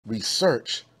We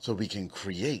search so we can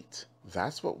create.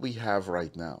 That's what we have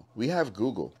right now. We have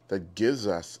Google that gives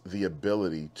us the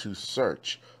ability to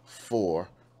search for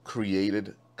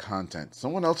created content.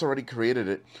 Someone else already created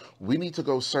it. We need to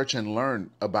go search and learn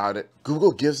about it.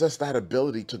 Google gives us that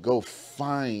ability to go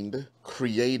find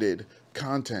created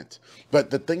content. But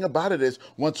the thing about it is,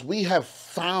 once we have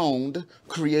found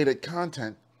created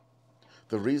content,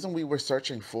 the reason we were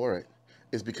searching for it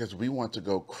is because we want to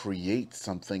go create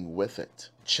something with it.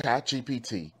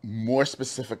 ChatGPT, more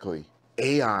specifically,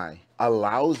 AI,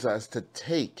 allows us to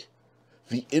take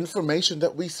the information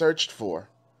that we searched for,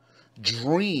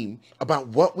 dream about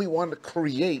what we want to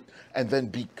create, and then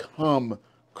become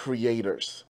creators.